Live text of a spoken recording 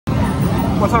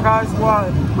What's up, guys?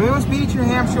 Well, Weirs Beach New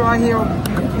Hampshire right here.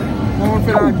 Going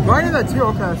for that. Right in that too.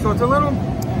 Okay, so it's a little.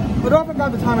 I don't think I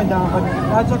got the timing down, but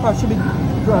that jackpot should be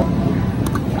good.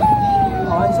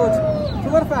 Alright, so it's a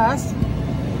little fast.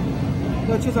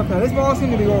 But it's just okay. This ball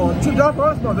seems to be rolling. 2 drop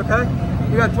bonus balls, okay?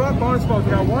 We got drop bonus balls.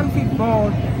 We got 1 feet ball.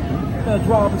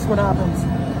 Drop. This is what happens.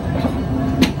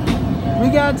 We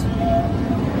get.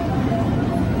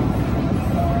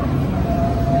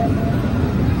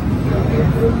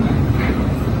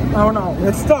 Oh no,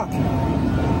 it's stuck. 3.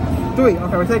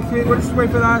 Okay, we'll take 3. We'll just wait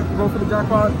for that. Go for the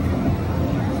jackpot.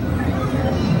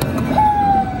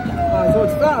 Alright, so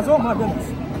it's fast. Oh my goodness.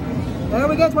 And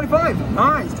we get 25.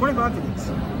 Nice, 25 tickets.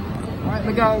 Alright,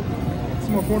 we got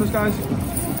some more quarters, guys.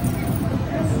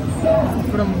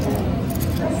 Put them in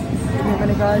a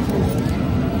minute, guys.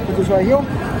 Put this right here.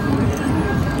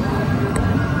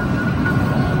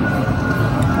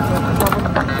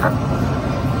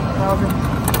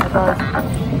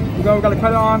 We got to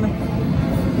cut it on.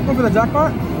 Go for the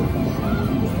jackpot.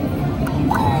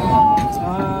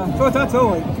 So it's that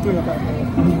totally. Okay.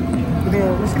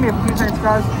 Just give me a few seconds,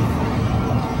 guys.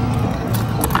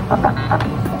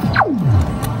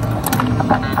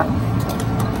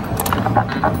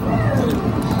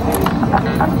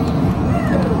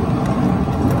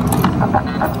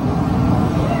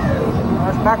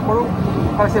 That's back portal.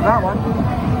 Gotta save that one.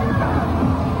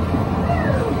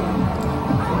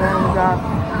 Then we got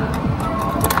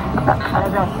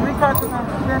 3 cards on the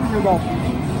spin. We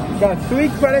got 3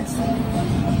 credits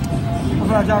for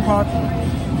that jackpot.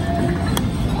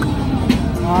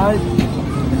 Alright.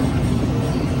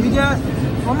 We get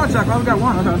one more jackpot. We got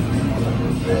 1. Okay.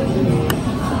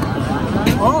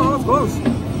 Oh, that was close.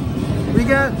 We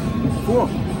get 4.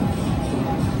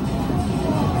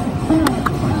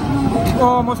 Oh,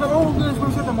 almost. Oh, we're going to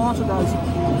hit the monster, guys.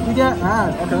 We get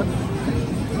okay.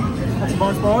 That's a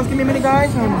bonus balls. Give me a minute,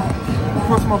 guys, and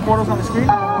put some more portals on the screen.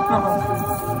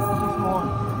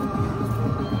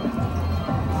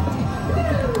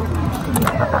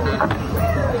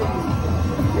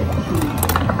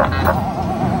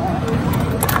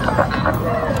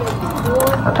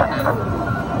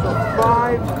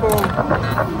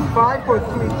 Five for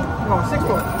 3. No, 6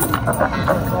 for.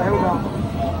 So here we go.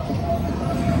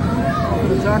 For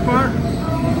the jackpot.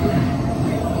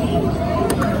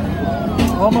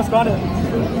 Almost got it.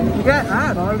 We got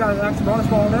we got an extra bonus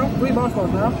ball now. 3 bonus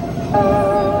balls now.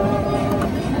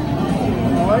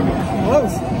 Alright,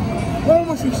 close.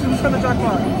 Almost just got the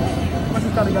jackpot. Almost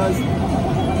just got it, guys.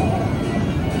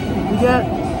 We get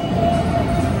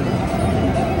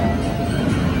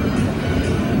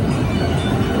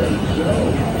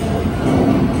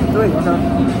 3, okay.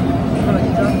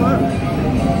 Jackpot.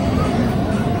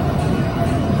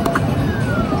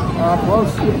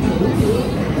 Close.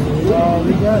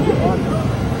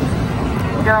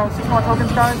 We got 6 more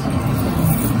tokens, guys.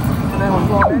 And then we'll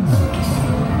swap in.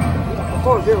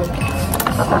 4 0.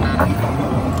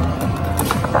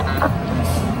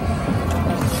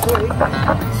 That's 3.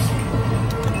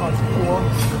 That's 4.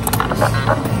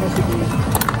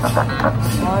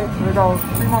 Alright, here we go.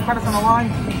 3 more credits on the line.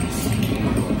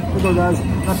 Here we go, guys.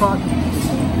 That's fine.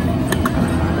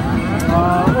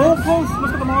 Oh, close.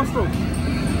 Look at the monster.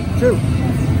 2.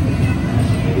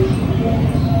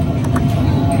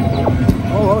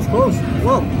 Oh, that was close.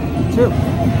 Whoa. 2.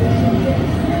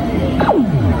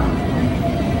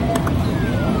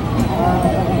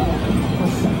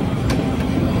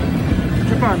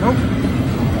 Japan, nope.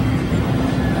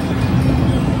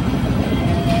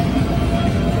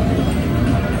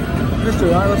 Mystery,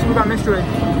 alright, let's look at mystery.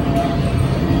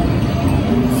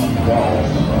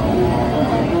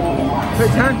 Okay,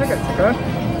 10 tickets, okay?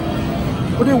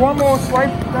 We'll do 1 more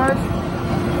swipe, guys.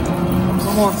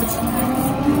 1 more 6.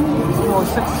 1 more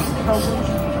 6 tokens.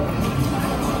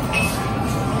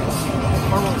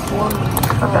 1 more 4.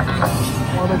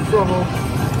 1 more silver.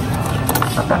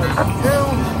 2,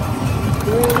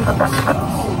 3,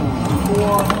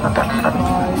 4,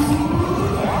 5,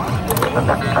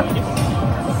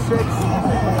 6.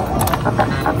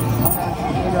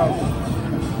 There we go.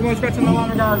 2 more scratch in the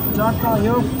line, guys. Jackpot,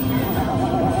 you.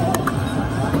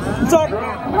 There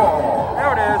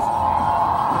it is.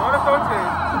 113.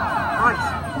 Nice.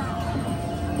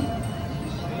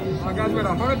 Alright, guys, we're at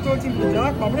 113 for the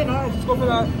jackpot. Pretty nice. Let's go for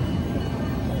that.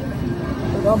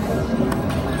 There we go.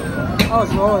 Oh,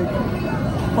 it's rolling.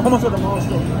 Almost at the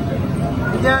monster.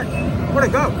 We get. Where'd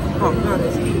it go? Oh, there it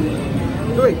is.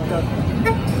 3. Okay.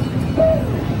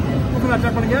 Open that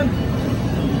jackpot again.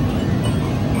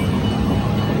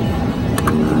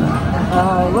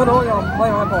 Literally on my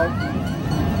iPod.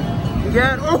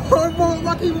 Again, oh,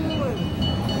 lucky woman!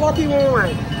 Lucky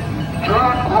woman!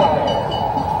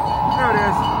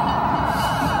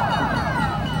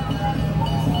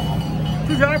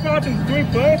 two jackpots and 3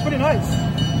 plays, pretty nice.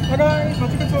 Hi guys, my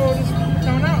tickets will just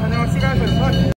coming out, and then I'll see you guys later. Bye.